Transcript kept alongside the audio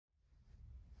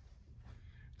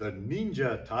The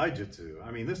ninja taijutsu, I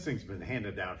mean, this thing's been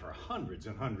handed down for hundreds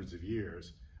and hundreds of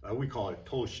years. We call it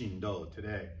Toshindo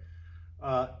today,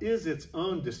 is its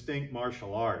own distinct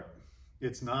martial art.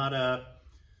 It's not a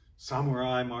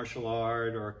samurai martial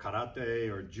art or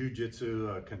karate or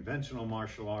jujitsu, a conventional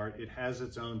martial art. It has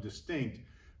its own distinct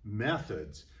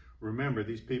methods. Remember,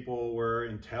 these people were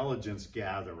intelligence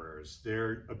gatherers.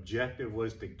 Their objective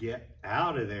was to get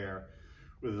out of there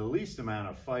with the least amount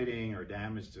of fighting or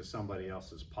damage to somebody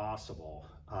else as possible.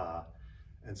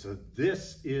 And so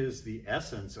this is the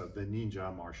essence of the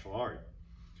ninja martial art.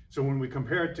 So when we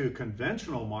compare it to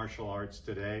conventional martial arts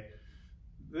today,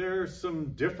 there's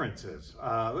some differences.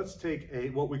 Let's take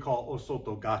what we call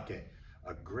osotogake,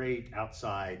 a great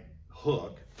outside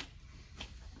hook.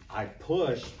 I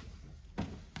push,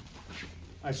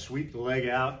 I sweep the leg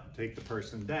out, take the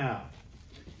person down.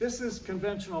 This is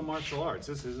conventional martial arts.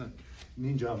 This isn't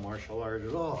ninja martial art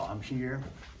at all. I'm here,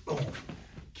 boom,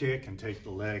 kick and take the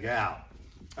leg out.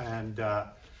 And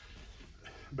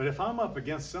but if I'm up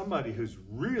against somebody who's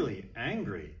really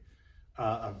angry,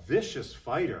 a vicious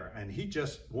fighter, and he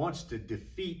just wants to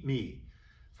defeat me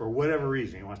for whatever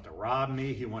reason, he wants to rob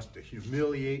me, he wants to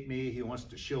humiliate me, he wants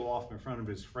to show off in front of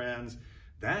his friends,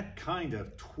 that kind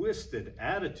of twisted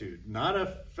attitude, not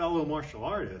a fellow martial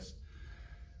artist,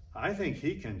 I think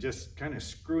he can just kind of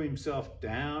screw himself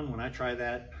down when I try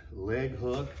that leg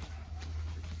hook.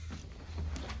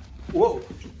 Whoa!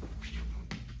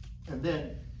 And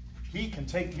then he can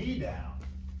take me down.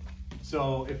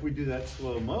 So if we do that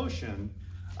slow motion,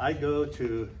 I go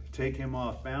to take him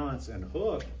off balance and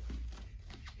hook.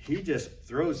 He just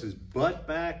throws his butt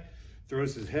back,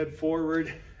 throws his head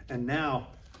forward, and now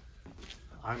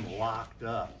I'm locked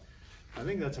up. I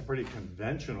think that's a pretty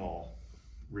conventional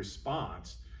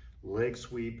response. Leg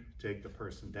sweep, take the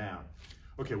person down.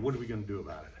 Okay, what are we gonna do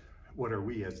about it? What are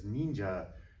we as ninja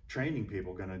training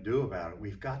people gonna do about it?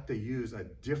 We've got to use a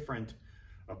different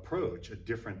approach, a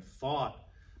different thought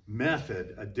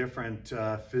method, a different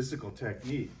physical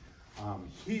technique.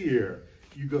 Here,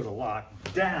 you go to lock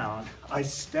down, I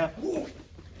step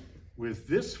with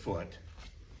this foot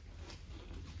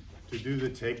to do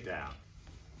the takedown.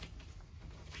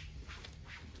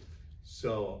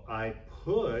 So I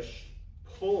push,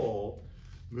 pull,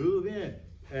 move in.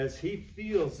 As he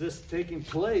feels this taking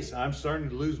place, I'm starting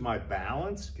to lose my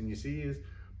balance. Can you see his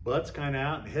butt's kind of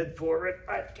out and head forward?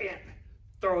 I can't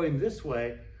throw him this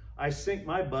way. I sink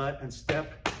my butt and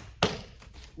step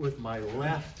with my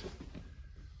left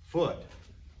foot.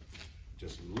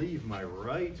 Just leave my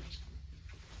right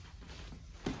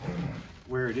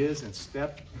where it is and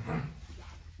step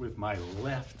with my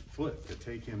left foot to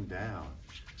take him down.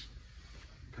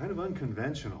 Kind of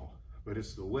unconventional, but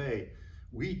it's the way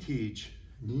we teach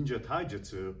ninja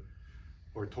taijutsu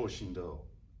or Toshindo.